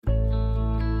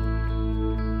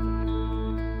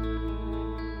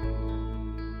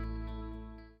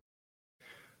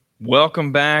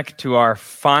Welcome back to our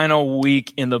final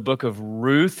week in the book of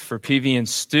Ruth for PVN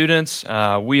students.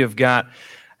 We have got,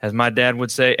 as my dad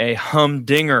would say, a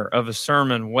humdinger of a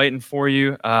sermon waiting for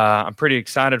you. I'm pretty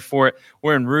excited for it.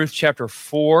 We're in Ruth chapter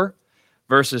 4,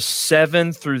 verses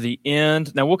 7 through the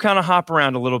end. Now, we'll kind of hop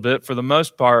around a little bit. For the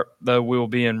most part, though, we will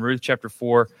be in Ruth chapter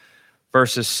 4,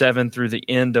 verses 7 through the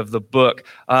end of the book.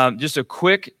 Just a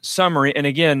quick summary. And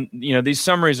again, these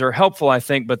summaries are helpful, I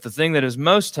think, but the thing that is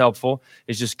most helpful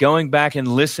is just going back and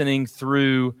listening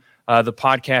through the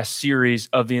podcast series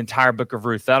of the entire book of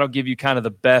Ruth. That'll give you kind of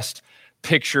the best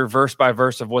picture, verse by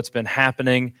verse, of what's been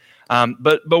happening.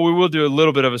 But we will do a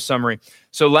little bit of a summary.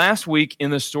 So last week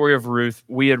in the story of Ruth,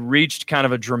 we had reached kind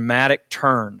of a dramatic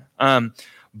turn.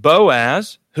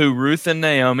 Boaz, who Ruth and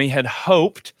Naomi had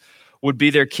hoped would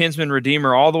be their kinsman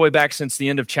redeemer all the way back since the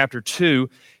end of chapter 2,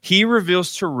 he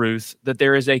reveals to Ruth that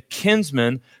there is a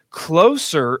kinsman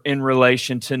closer in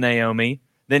relation to Naomi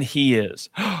than he is,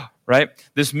 right?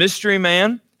 This mystery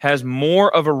man has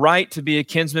more of a right to be a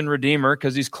kinsman redeemer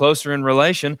because he's closer in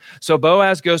relation. So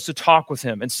Boaz goes to talk with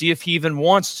him and see if he even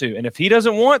wants to. And if he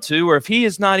doesn't want to, or if he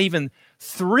is not even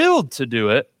thrilled to do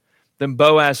it, then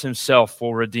Boaz himself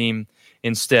will redeem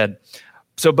instead.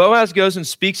 So Boaz goes and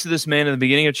speaks to this man in the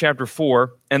beginning of chapter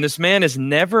 4, and this man is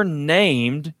never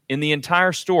named in the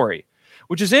entire story,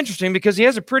 which is interesting because he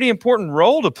has a pretty important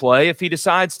role to play if he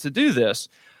decides to do this.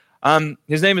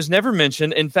 His name is never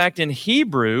mentioned. In fact, in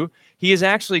Hebrew, he is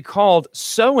actually called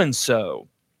so-and-so.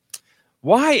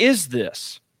 Why is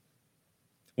this?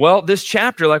 Well, this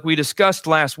chapter, like we discussed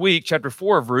last week, chapter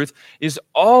 4 of Ruth, is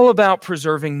all about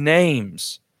preserving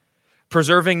names,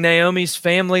 preserving Naomi's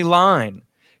family line,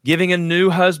 giving a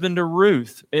new husband to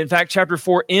Ruth. In fact, chapter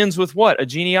 4 ends with what? A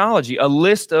genealogy, a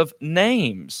list of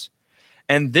names.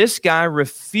 And this guy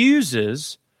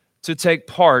refuses to take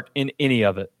part in any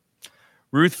of it.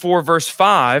 Ruth 4 verse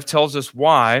 5 tells us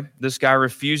why this guy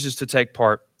refuses to take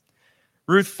part.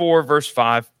 Ruth 4 verse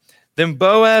 5, then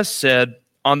Boaz said,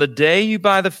 on the day you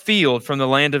buy the field from the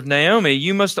land of Naomi,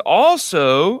 you must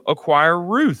also acquire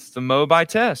Ruth, the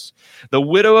Moabitess, the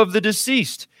widow of the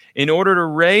deceased, in order to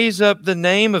raise up the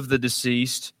name of the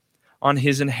deceased on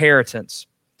his inheritance.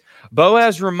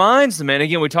 Boaz reminds the man,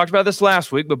 again, we talked about this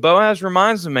last week, but Boaz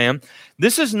reminds the man,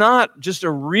 this is not just a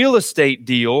real estate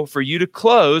deal for you to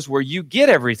close where you get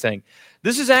everything.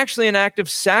 This is actually an act of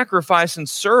sacrifice and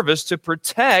service to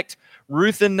protect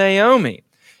Ruth and Naomi.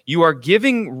 You are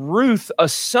giving Ruth a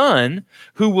son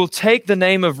who will take the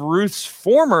name of Ruth's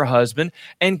former husband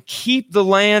and keep the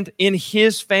land in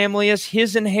his family as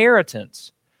his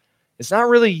inheritance. It's not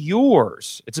really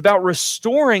yours. It's about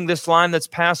restoring this line that's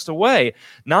passed away,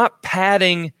 not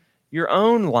padding your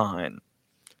own line.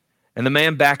 And the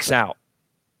man backs out.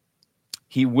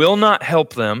 He will not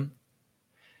help them,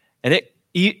 and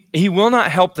he will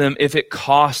not help them if it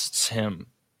costs him.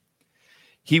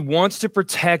 He wants to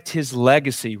protect his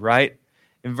legacy, right?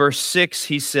 In verse 6,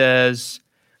 he says,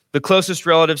 the closest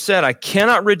relative said, I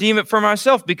cannot redeem it for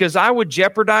myself because I would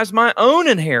jeopardize my own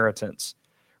inheritance.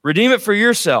 Redeem it for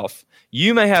yourself.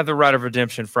 You may have the right of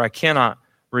redemption, for I cannot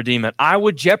redeem it. I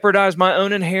would jeopardize my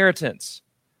own inheritance.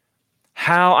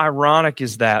 How ironic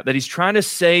is that he's trying to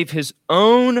save his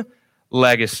own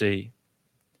legacy,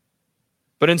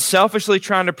 but in selfishly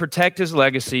trying to protect his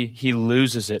legacy, he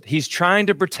loses it. He's trying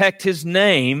to protect his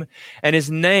name, and his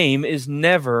name is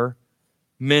never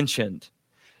mentioned.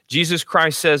 Jesus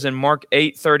Christ says in Mark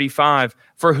 8:35,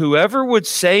 for whoever would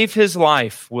save his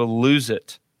life will lose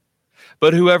it.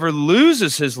 But whoever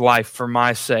loses his life for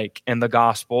my sake and the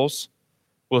gospel's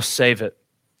will save it.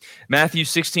 Matthew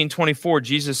 16:24,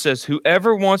 Jesus says,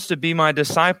 whoever wants to be my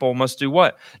disciple must do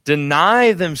what?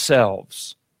 Deny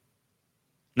themselves.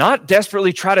 Not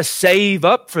desperately try to save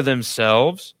up for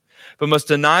themselves, but must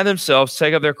deny themselves,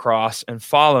 take up their cross, and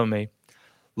follow me.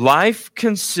 Life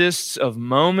consists of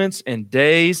moments and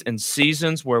days and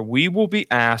seasons where we will be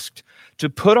asked to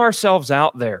put ourselves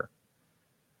out there.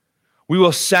 We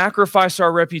will sacrifice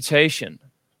our reputation.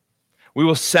 We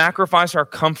will sacrifice our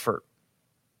comfort.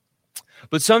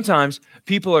 But sometimes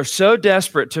people are so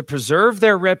desperate to preserve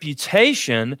their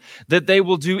reputation that they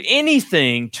will do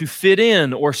anything to fit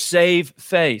in or save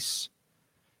face.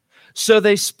 So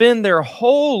they spend their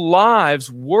whole lives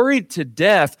worried to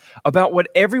death about what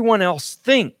everyone else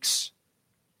thinks.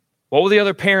 What will the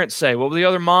other parents say? What will the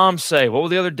other moms say? What will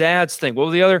the other dads think? What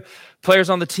will the other players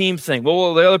on the team think? What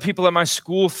will the other people at my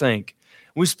school think?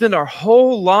 We spend our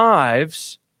whole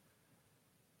lives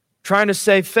trying to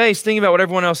save face, thinking about what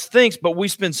everyone else thinks, but we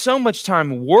spend so much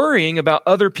time worrying about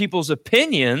other people's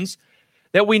opinions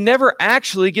that we never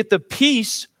actually get the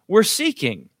peace we're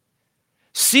seeking.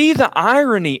 See the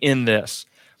irony in this.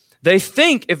 They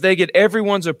think if they get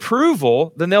everyone's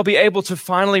approval, then they'll be able to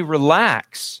finally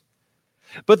relax.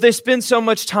 But they spend so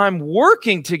much time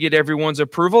working to get everyone's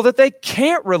approval that they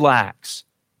can't relax.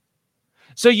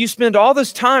 So you spend all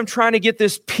this time trying to get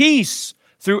this peace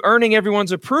through earning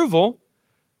everyone's approval,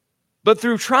 but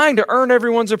through trying to earn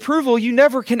everyone's approval, you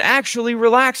never can actually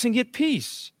relax and get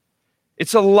peace.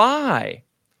 It's a lie.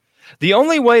 The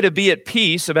only way to be at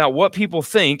peace about what people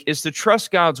think is to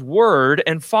trust God's word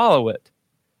and follow it.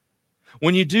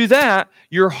 When you do that,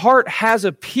 your heart has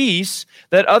a peace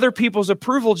that other people's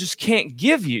approval just can't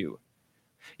give you.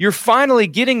 You're finally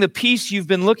getting the peace you've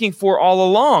been looking for all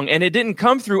along, and it didn't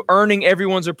come through earning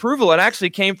everyone's approval. It actually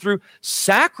came through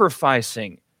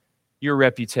sacrificing your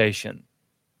reputation.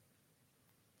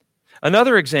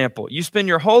 Another example, you spend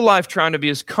your whole life trying to be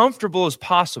as comfortable as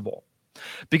possible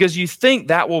because you think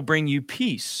that will bring you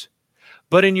peace.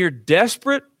 But in your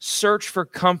desperate search for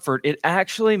comfort, it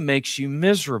actually makes you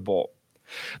miserable.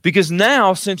 Because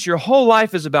now, since your whole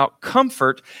life is about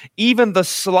comfort, even the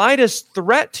slightest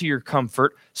threat to your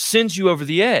comfort sends you over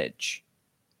the edge.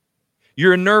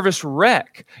 You're a nervous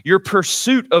wreck. Your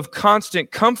pursuit of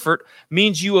constant comfort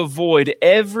means you avoid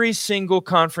every single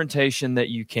confrontation that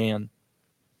you can.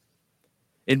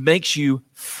 It makes you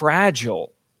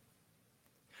fragile.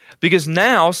 Because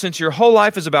now, since your whole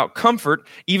life is about comfort,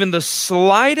 even the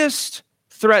slightest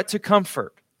threat to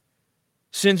comfort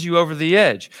sends you over the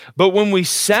edge. But when we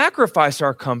sacrifice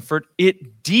our comfort,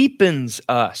 it deepens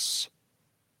us.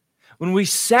 When we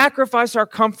sacrifice our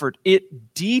comfort,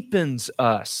 it deepens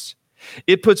us.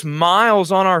 It puts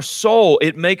miles on our soul.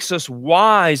 It makes us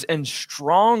wise and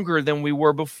stronger than we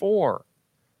were before.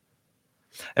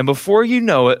 And before you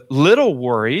know it, little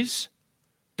worries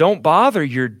don't bother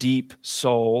your deep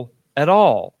soul at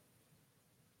all,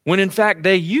 when in fact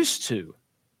they used to.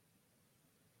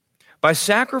 By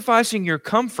sacrificing your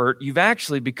comfort, you've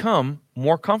actually become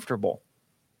more comfortable,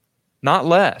 not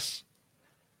less.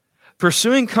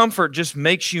 Pursuing comfort just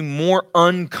makes you more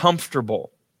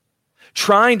uncomfortable.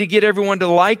 Trying to get everyone to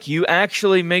like you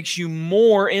actually makes you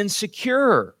more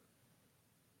insecure.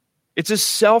 It's a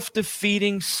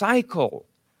self-defeating cycle.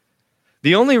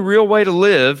 The only real way to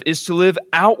live is to live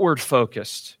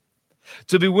outward-focused,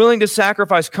 to be willing to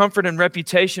sacrifice comfort and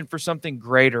reputation for something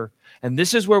greater. And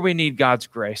this is where we need God's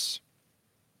grace.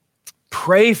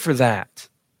 Pray for that.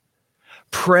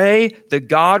 Pray that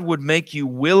God would make you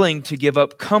willing to give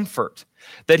up comfort,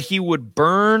 that He would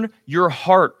burn your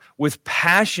heart with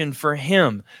passion for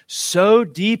Him so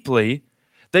deeply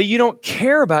that you don't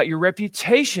care about your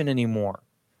reputation anymore.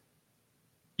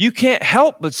 You can't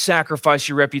help but sacrifice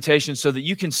your reputation so that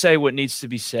you can say what needs to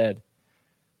be said.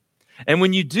 And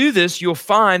when you do this, you'll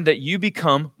find that you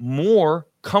become more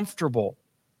comfortable.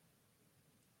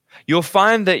 You'll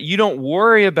find that you don't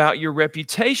worry about your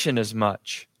reputation as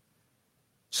much.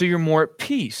 So you're more at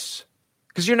peace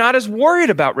because you're not as worried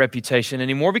about reputation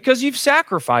anymore because you've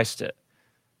sacrificed it.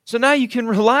 So now you can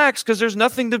relax because there's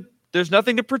nothing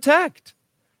to protect.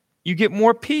 You get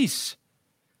more peace.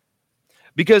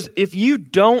 Because if you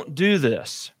don't do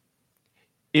this,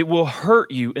 it will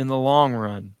hurt you in the long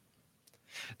run.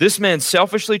 This man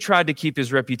selfishly tried to keep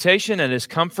his reputation and his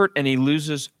comfort, and he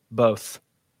loses both.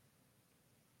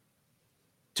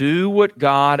 Do what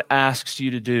God asks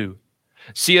you to do.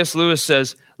 C.S. Lewis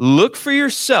says, look for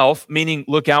yourself, meaning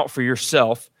look out for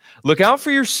yourself. Look out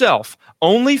for yourself,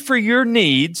 only for your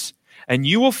needs, and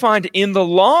you will find in the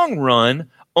long run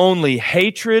only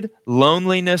hatred,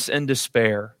 loneliness, and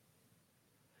despair.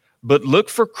 But look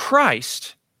for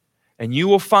Christ, and you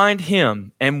will find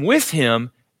Him, and with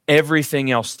Him,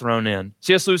 everything else thrown in.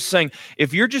 C.S. Lewis is saying,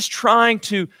 if you're just trying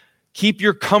to keep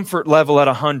your comfort level at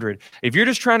 100, if you're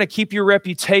just trying to keep your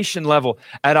reputation level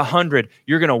at 100,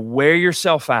 you're going to wear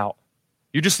yourself out.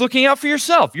 You're just looking out for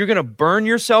yourself. You're going to burn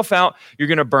yourself out. You're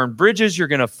going to burn bridges. You're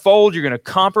going to fold. You're going to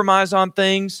compromise on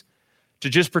things to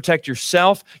just protect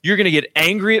yourself. You're going to get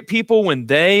angry at people when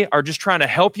they are just trying to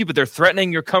help you, but they're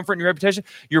threatening your comfort and your reputation.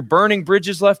 You're burning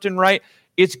bridges left and right.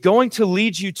 It's going to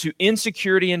lead you to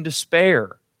insecurity and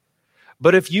despair.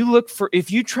 But if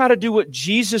you try to do what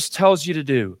Jesus tells you to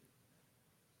do,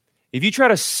 if you try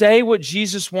to say what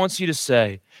Jesus wants you to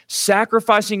say,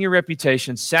 sacrificing your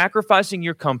reputation, sacrificing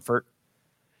your comfort,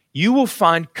 you will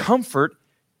find comfort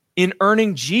in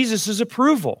earning Jesus'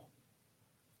 approval.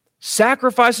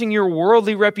 Sacrificing your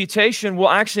worldly reputation will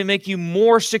actually make you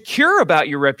more secure about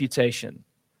your reputation.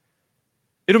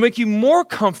 It'll make you more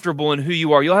comfortable in who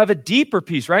you are. You'll have a deeper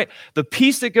peace, right? The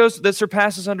peace that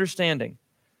surpasses understanding.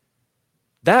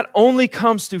 That only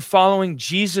comes through following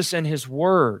Jesus and His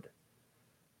Word.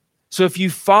 So if you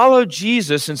follow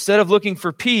Jesus instead of looking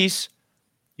for peace,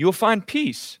 you'll find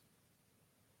peace.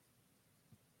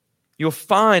 You'll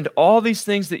find all these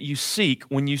things that you seek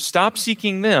when you stop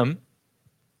seeking them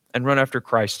and run after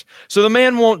Christ. So the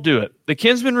man won't do it. The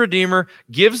kinsman redeemer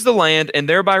gives the land and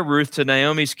thereby Ruth to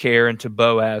Naomi's care and to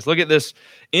Boaz. Look at this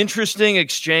interesting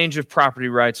exchange of property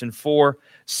rights in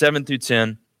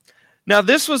 4:7-10. Now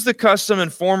this was the custom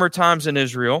in former times in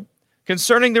Israel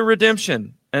concerning the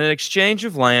redemption and an exchange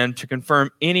of land to confirm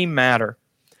any matter.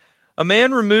 A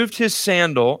man removed his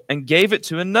sandal and gave it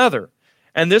to another,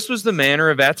 and this was the manner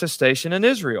of attestation in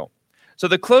Israel. So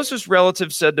the closest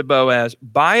relative said to Boaz,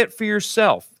 "Buy it for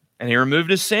yourself." And he removed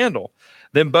his sandal.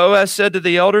 Then Boaz said to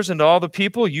the elders and to all the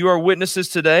people, "You are witnesses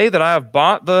today that I have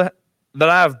bought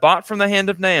from the hand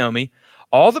of Naomi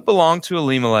all that belonged to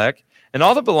Elimelech and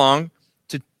all that belonged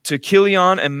to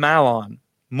Chilion and Mahlon.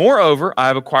 Moreover, I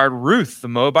have acquired Ruth the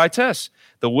Moabitess,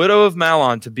 the widow of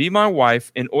Mahlon, to be my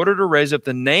wife in order to raise up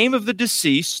the name of the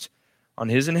deceased on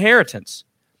his inheritance,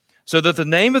 so that the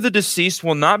name of the deceased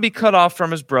will not be cut off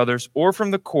from his brothers or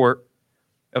from the court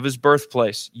of his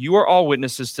birthplace. You are all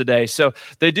witnesses today." So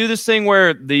they do this thing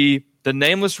where the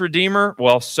nameless redeemer,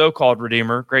 well, so-called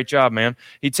redeemer, great job, man.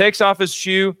 He takes off his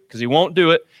shoe because he won't do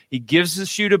it. He gives his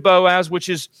shoe to Boaz, which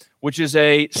is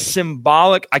a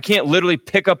symbolic. I can't literally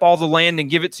pick up all the land and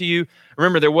give it to you.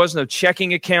 Remember, there was no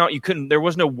checking account. There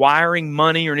was no wiring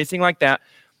money or anything like that.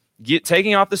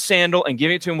 Taking off the sandal and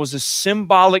giving it to him was a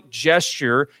symbolic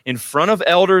gesture in front of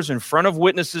elders, in front of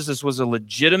witnesses. This was a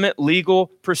legitimate legal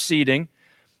proceeding.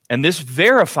 And this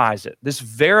verifies it. This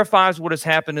verifies what has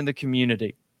happened in the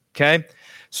community, okay?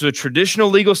 So a traditional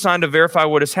legal sign to verify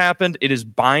what has happened. It is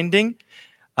binding.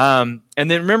 And then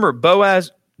remember,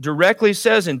 Boaz directly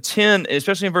says in 10,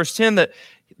 especially in verse 10, that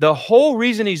the whole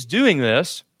reason he's doing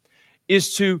this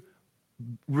is to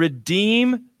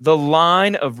redeem the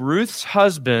line of Ruth's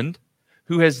husband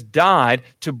who has died,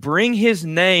 to bring his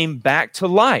name back to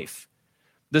life.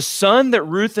 The son that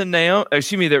Ruth and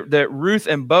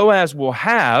Boaz will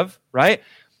have, right,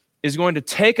 is going to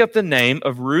take up the name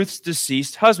of Ruth's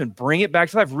deceased husband, bring it back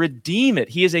to life, redeem it.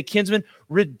 He is a kinsman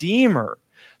redeemer.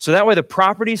 So that way the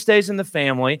property stays in the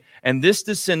family, and this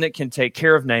descendant can take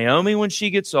care of Naomi when she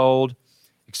gets old,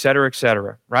 et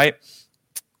cetera, right?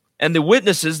 And the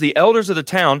witnesses, the elders of the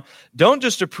town, don't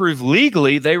just approve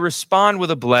legally, they respond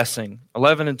with a blessing.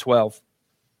 11 and 12.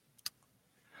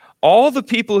 All the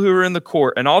people who are in the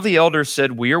court and all the elders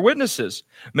said, "We are witnesses.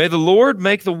 May the Lord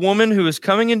make the woman who is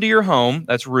coming into your home,"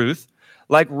 that's Ruth,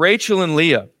 "like Rachel and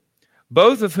Leah,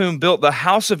 both of whom built the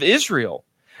house of Israel.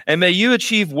 And may you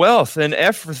achieve wealth in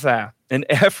Ephrathah,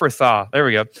 there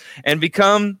we go, and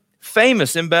become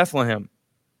famous in Bethlehem.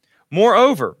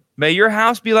 Moreover, may your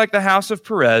house be like the house of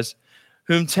Perez,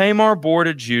 whom Tamar bore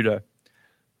to Judah,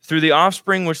 through the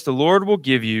offspring which the Lord will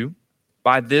give you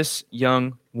by this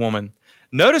young woman."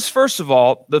 Notice, first of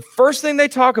all, the first thing they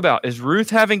talk about is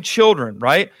Ruth having children,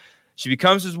 right? She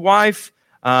becomes his wife.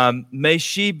 May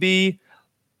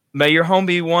your home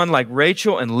be one like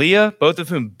Rachel and Leah, both of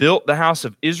whom built the house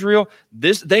of Israel.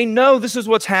 They know this is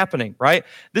what's happening, right?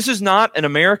 This is not an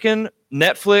American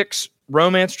Netflix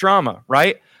romance drama,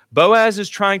 right? Boaz is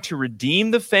trying to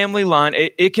redeem the family line.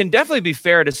 It can definitely be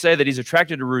fair to say that he's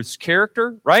attracted to Ruth's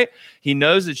character, right? He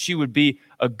knows that she would be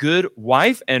a good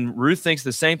wife, and Ruth thinks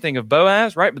the same thing of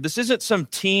Boaz, right? But this isn't some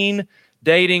teen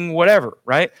dating whatever,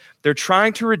 right? They're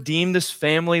trying to redeem this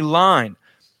family line.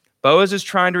 Boaz is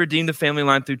trying to redeem the family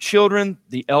line through children.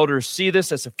 The elders see this.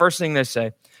 That's the first thing they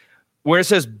say. Where it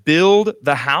says build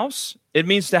the house, it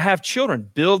means to have children.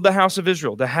 Build the house of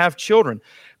Israel, to have children.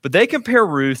 But they compare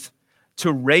Ruth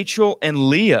to Rachel and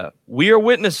Leah. "We are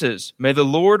witnesses. May the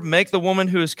Lord make the woman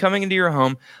who is coming into your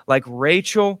home like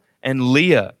Rachel and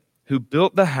Leah, who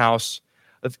built the house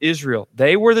of Israel."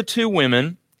 They were the two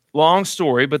women, long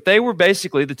story, but they were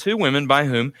basically the two women by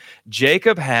whom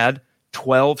Jacob had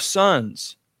 12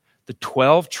 sons, the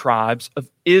 12 tribes of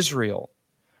Israel.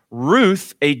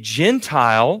 Ruth, a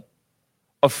Gentile,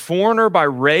 a foreigner by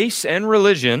race and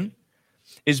religion,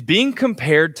 is being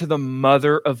compared to the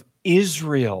mother of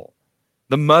Israel,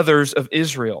 the mothers of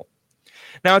Israel.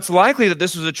 Now, it's likely that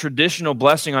this was a traditional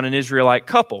blessing on an Israelite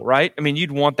couple, right? I mean,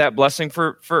 you'd want that blessing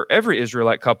for every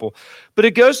Israelite couple. But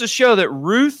it goes to show that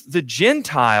Ruth, the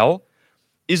Gentile,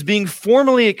 is being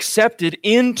formally accepted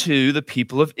into the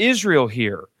people of Israel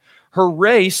here. Her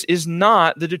race is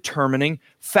not the determining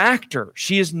factor.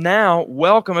 She is now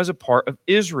welcome as a part of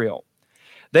Israel.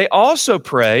 They also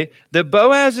pray that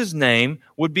Boaz's name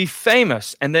would be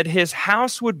famous and that his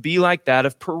house would be like that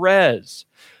of Perez.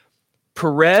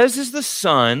 Perez is the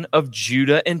son of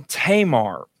Judah and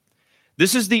Tamar.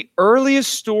 This is the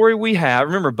earliest story we have.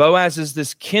 Remember, Boaz is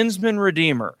this kinsman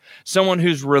redeemer, someone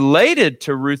who's related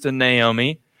to Ruth and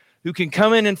Naomi who can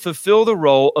come in and fulfill the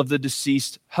role of the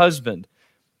deceased husband.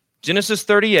 Genesis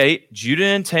 38, Judah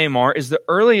and Tamar, is the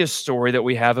earliest story that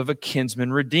we have of a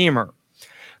kinsman redeemer.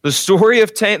 The stories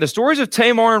of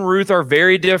Tamar and Ruth are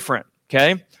very different,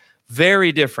 okay?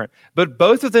 Very different. But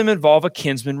both of them involve a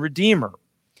kinsman redeemer.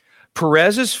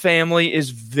 Perez's family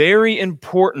is very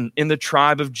important in the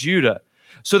tribe of Judah.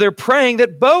 So they're praying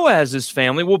that Boaz's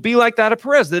family will be like that of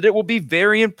Perez, that it will be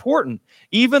very important,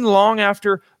 even long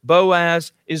after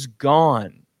Boaz is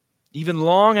gone. Even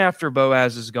long after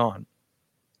Boaz is gone.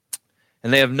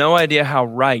 And they have no idea how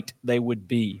right they would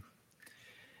be.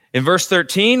 In verse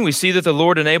 13, we see that the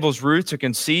Lord enables Ruth to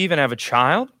conceive and have a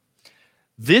child.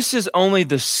 This is only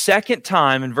the second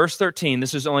time, in verse 13,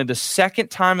 this is only the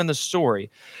second time in the story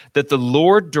that the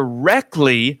Lord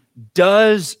directly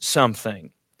does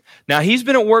something. Now, he's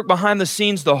been at work behind the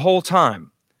scenes the whole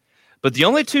time, but the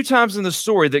only two times in the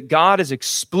story that God is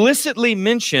explicitly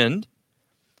mentioned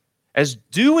as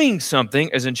doing something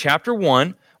is in chapter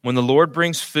 1, when the Lord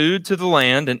brings food to the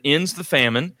land and ends the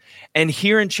famine, and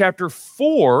here in chapter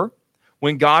 4,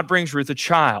 when God brings Ruth a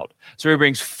child. So he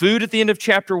brings food at the end of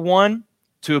chapter 1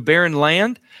 to a barren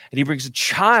land, and he brings a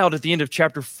child at the end of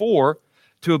chapter 4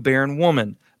 to a barren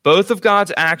woman. Both of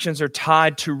God's actions are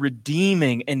tied to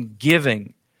redeeming and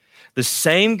giving. The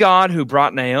same God who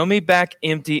brought Naomi back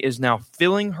empty is now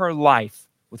filling her life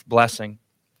with blessing.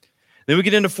 Then we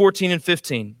get into 14 and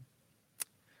 15.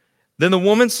 Then the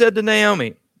woman said to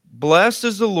Naomi, "Blessed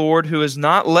is the Lord who has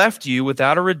not left you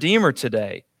without a redeemer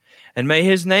today, and may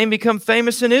his name become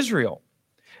famous in Israel.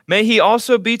 May he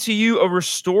also be to you a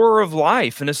restorer of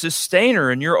life and a sustainer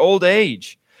in your old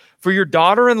age. For your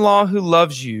daughter-in-law who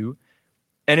loves you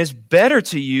and is better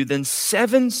to you than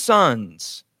 7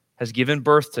 sons has given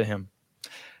birth to him."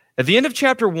 At the end of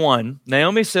chapter 1,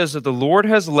 Naomi says that the Lord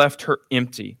has left her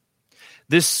empty.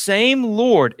 This same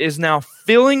Lord is now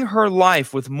filling her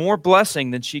life with more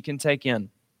blessing than she can take in.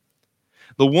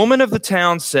 The women of the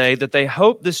town say that they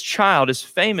hope this child is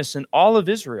famous in all of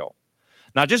Israel,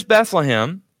 not just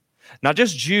Bethlehem, not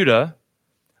just Judah,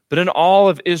 but in all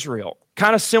of Israel.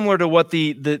 Kind of similar to what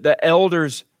the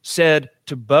elders said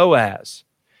to Boaz.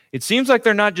 It seems like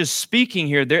they're not just speaking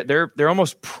here, they're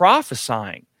almost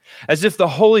prophesying, as if the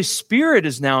Holy Spirit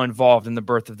is now involved in the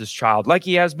birth of this child, like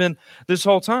he has been this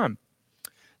whole time.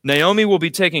 Naomi will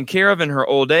be taken care of in her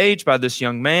old age by this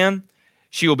young man.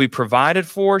 She will be provided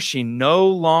for. She no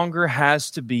longer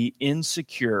has to be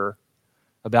insecure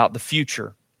about the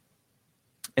future.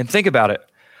 And think about it.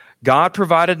 God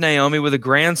provided Naomi with a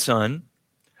grandson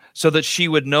so that she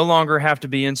would no longer have to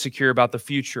be insecure about the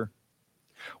future.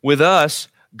 With us,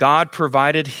 God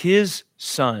provided his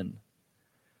son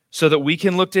so that we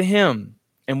can look to him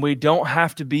and we don't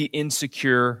have to be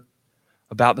insecure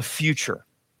about the future.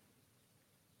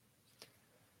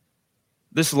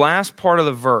 This last part of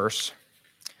the verse,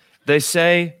 they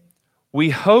say, "We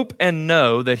hope and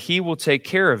know that he will take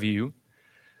care of you,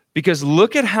 because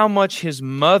look at how much his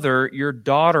mother, your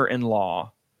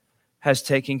daughter-in-law, has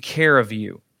taken care of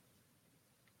you."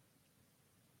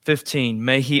 15,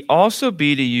 "May he also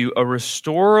be to you a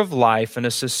restorer of life and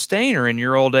a sustainer in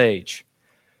your old age,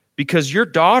 because your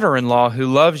daughter-in-law who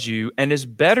loves you and is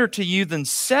better to you than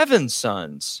 7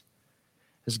 sons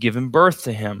has given birth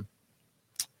to him.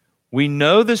 We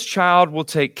know this child will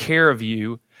take care of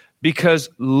you, because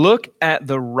look at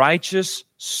the righteous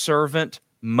servant,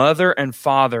 mother and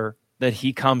father that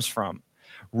he comes from.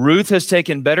 Ruth has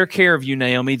taken better care of you,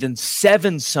 Naomi, than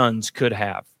 7 sons could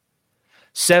have."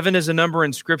 7 is a number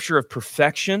in Scripture of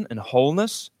perfection and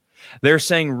wholeness. They're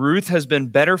saying Ruth has been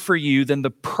better for you than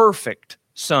the perfect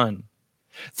son.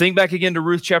 Think back again to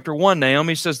Ruth chapter 1.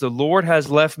 Naomi says, "The Lord has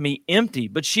left me empty,"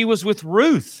 but she was with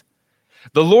Ruth.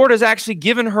 The Lord has actually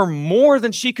given her more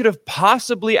than she could have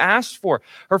possibly asked for.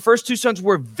 Her first 2 sons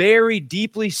were very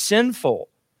deeply sinful.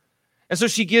 And so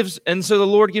the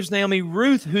Lord gives Naomi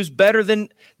Ruth, who's better than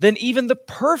even the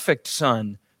perfect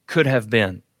son could have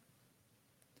been.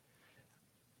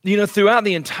 You know, throughout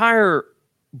the entire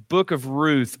book of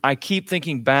Ruth, I keep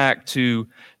thinking back to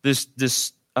this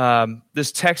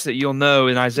text that you'll know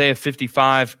in Isaiah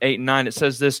 55, 8 and 9. It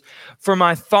says this, "For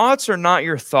my thoughts are not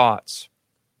your thoughts,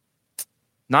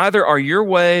 neither are your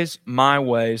ways my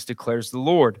ways, declares the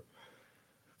Lord.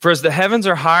 For as the heavens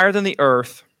are higher than the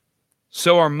earth,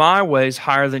 so are my ways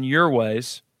higher than your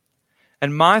ways,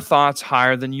 and my thoughts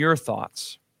higher than your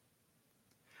thoughts."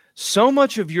 So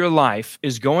much of your life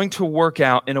is going to work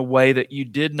out in a way that you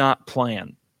did not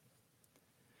plan,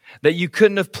 that you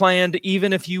couldn't have planned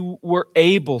even if you were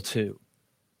able to.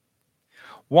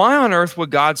 Why on earth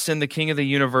would God send the King of the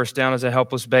universe down as a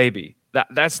helpless baby?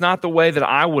 That's not the way that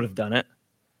I would have done it.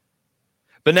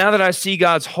 But now that I see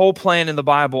God's whole plan in the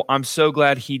Bible, I'm so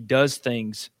glad he does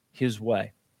things his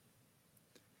way.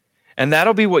 And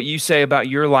that'll be what you say about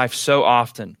your life so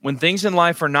often. When things in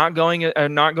life are not going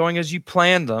as you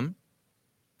planned them,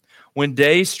 when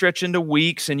days stretch into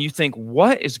weeks and you think,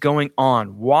 what is going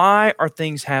on? Why are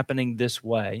things happening this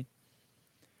way?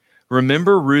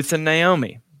 Remember Ruth and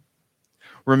Naomi.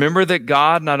 Remember that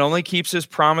God not only keeps his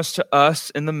promise to us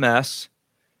in the mess,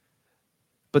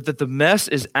 but that the mess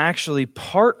is actually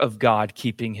part of God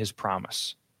keeping his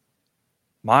promise.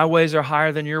 My ways are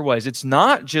higher than your ways. It's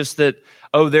not just that,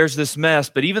 oh, there's this mess,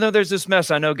 but even though there's this mess,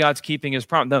 I know God's keeping his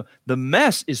promise. No, the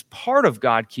mess is part of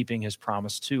God keeping his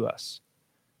promise to us.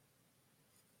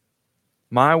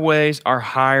 My ways are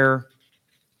higher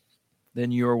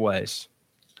than your ways.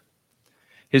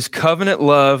 His covenant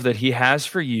love that he has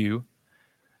for you,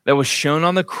 that was shown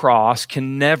on the cross,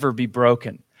 can never be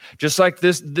broken. Just like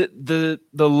this, the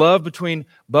love between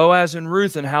Boaz and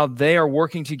Ruth and how they are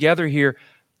working together here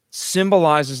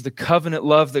symbolizes the covenant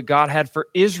love that God had for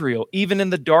Israel, even in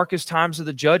the darkest times of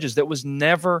the Judges, that was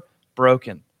never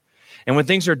broken. And when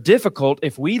things are difficult,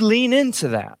 if we lean into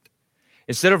that,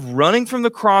 instead of running from the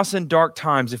cross in dark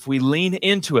times, if we lean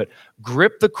into it,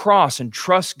 grip the cross and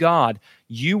trust God,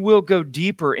 you will go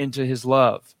deeper into his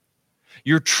love.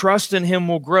 Your trust in him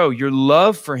will grow. Your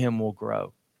love for him will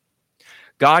grow.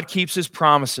 God keeps his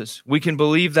promises. We can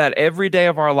believe that every day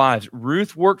of our lives.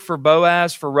 Ruth worked for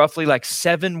Boaz for roughly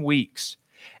 7 weeks.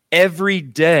 Every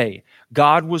day,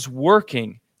 God was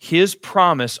working his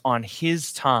promise on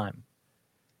his time,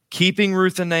 keeping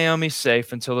Ruth and Naomi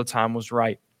safe until the time was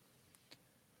right.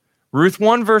 Ruth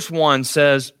 1 verse 1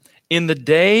 says, "In the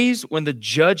days when the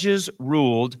judges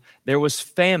ruled, there was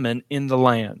famine in the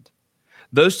land."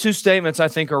 Those two statements, I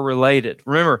think, are related.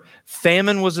 Remember,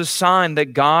 famine was a sign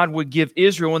that God would give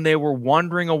Israel when they were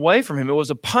wandering away from him. It was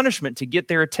a punishment to get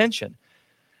their attention.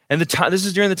 And this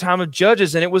is during the time of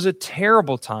Judges, and it was a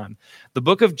terrible time. The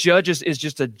book of Judges is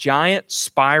just a giant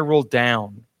spiral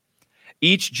down.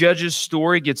 Each judge's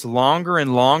story gets longer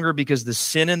and longer because the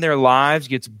sin in their lives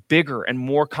gets bigger and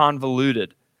more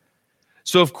convoluted.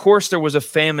 So, of course, there was a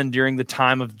famine during the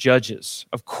time of Judges.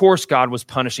 Of course, God was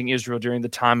punishing Israel during the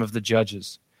time of the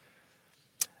Judges.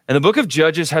 And the book of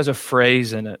Judges has a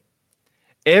phrase in it.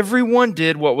 Everyone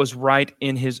did what was right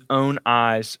in his own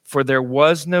eyes, for there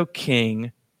was no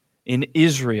king in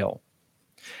Israel.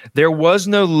 There was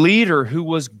no leader who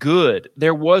was good.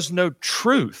 There was no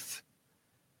truth.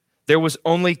 There was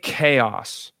only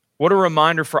chaos. What a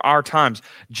reminder for our times.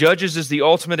 Judges is the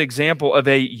ultimate example of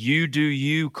a you do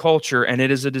you culture, and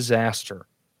it is a disaster.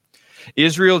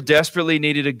 Israel desperately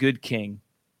needed a good king.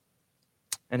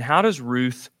 And how does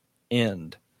Ruth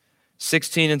end?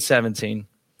 16 and 17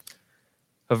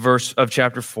 of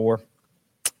chapter 4.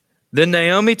 Then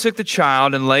Naomi took the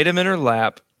child and laid him in her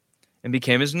lap and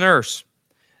became his nurse.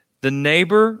 The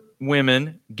neighbor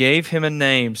women gave him a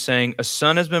name, saying, "A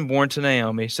son has been born to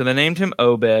Naomi." So they named him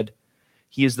Obed.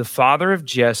 He is the father of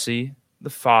Jesse, the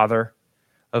father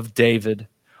of David.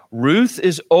 Ruth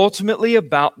is ultimately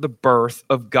about the birth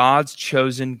of God's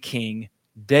chosen king,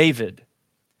 David.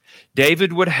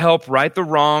 David would help right the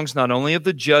wrongs not only of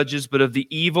the judges, but of the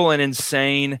evil and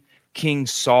insane King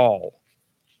Saul.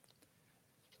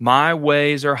 My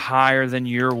ways are higher than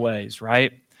your ways,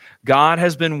 right? God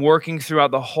has been working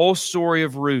throughout the whole story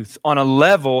of Ruth on a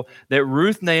level that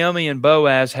Ruth, Naomi, and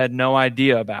Boaz had no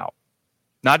idea about.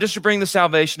 Not just to bring the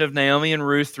salvation of Naomi and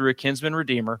Ruth through a kinsman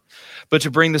redeemer, but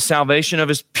to bring the salvation of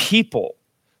his people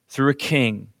through a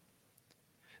king.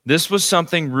 This was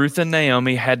something Ruth and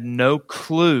Naomi had no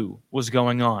clue was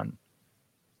going on.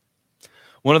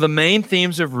 One of the main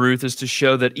themes of Ruth is to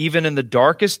show that even in the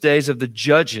darkest days of the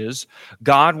Judges,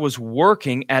 God was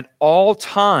working at all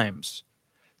times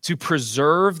to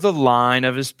preserve the line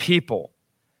of his people.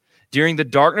 During the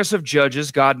darkness of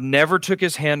Judges, God never took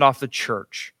his hand off the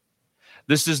church.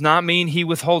 This does not mean he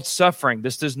withholds suffering.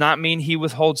 This does not mean he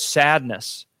withholds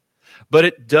sadness. But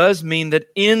it does mean that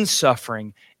in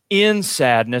suffering, in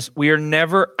sadness, we are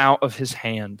never out of his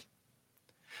hand.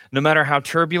 No matter how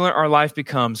turbulent our life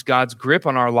becomes, God's grip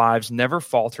on our lives never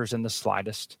falters in the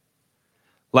slightest.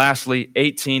 Lastly,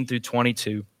 18 through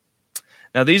 22.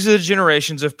 Now these are the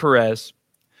generations of Perez.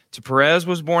 To Perez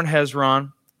was born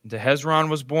Hezron, and to Hezron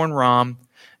was born Ram,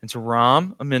 and to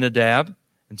Ram Amminadab,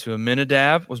 and to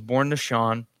Amminadab was born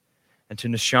Nahshon, and to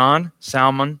Nahshon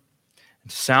Salmon,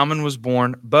 and to Salmon was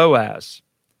born Boaz,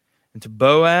 and to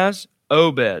Boaz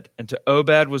Obed, and to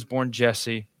Obed was born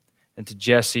Jesse, and to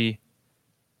Jesse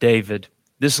David.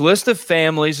 This list of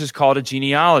families is called a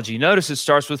genealogy. Notice it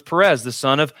starts with Perez, the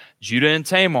son of Judah and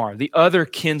Tamar, the other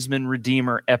kinsman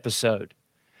redeemer episode.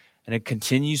 And it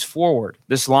continues forward.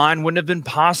 This line wouldn't have been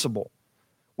possible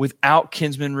without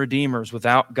kinsman redeemers,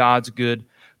 without God's good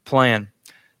plan.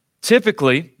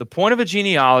 Typically, the point of a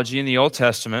genealogy in the Old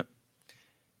Testament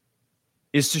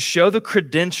is to show the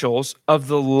credentials of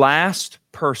the last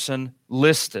person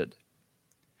listed.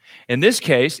 In this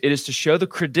case, it is to show the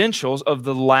credentials of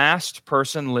the last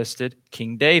person listed,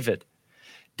 King David.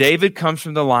 David comes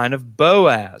from the line of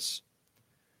Boaz,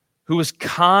 who was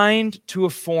kind to a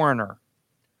foreigner,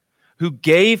 who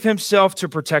gave himself to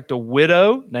protect a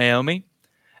widow, Naomi,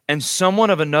 and someone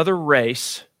of another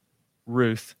race,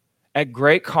 Ruth, at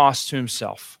great cost to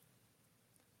himself.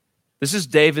 This is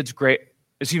David's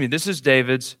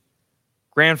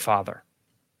grandfather.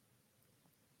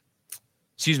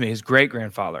 His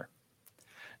great-grandfather.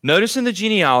 Notice in the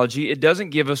genealogy, it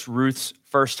doesn't give us Ruth's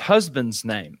first husband's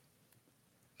name.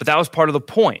 But that was part of the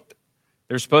point.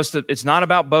 It's not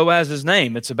about Boaz's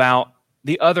name. It's about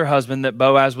the other husband that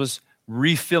Boaz was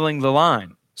refilling the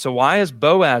line. So why is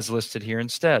Boaz listed here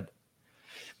instead?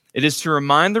 It is to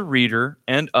remind the reader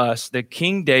and us that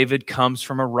King David comes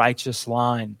from a righteous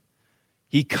line.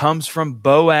 He comes from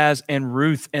Boaz and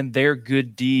Ruth and their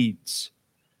good deeds.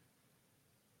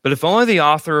 But if only the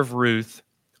author of Ruth,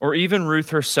 or even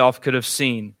Ruth herself, could have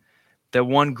seen that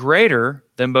one greater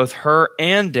than both her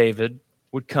and David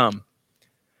would come.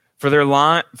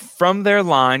 From their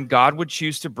line, God would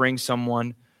choose to bring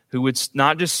someone who would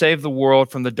not just save the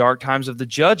world from the dark times of the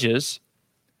judges,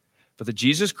 but that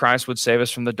Jesus Christ would save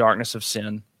us from the darkness of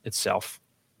sin itself.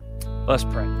 Let's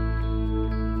pray.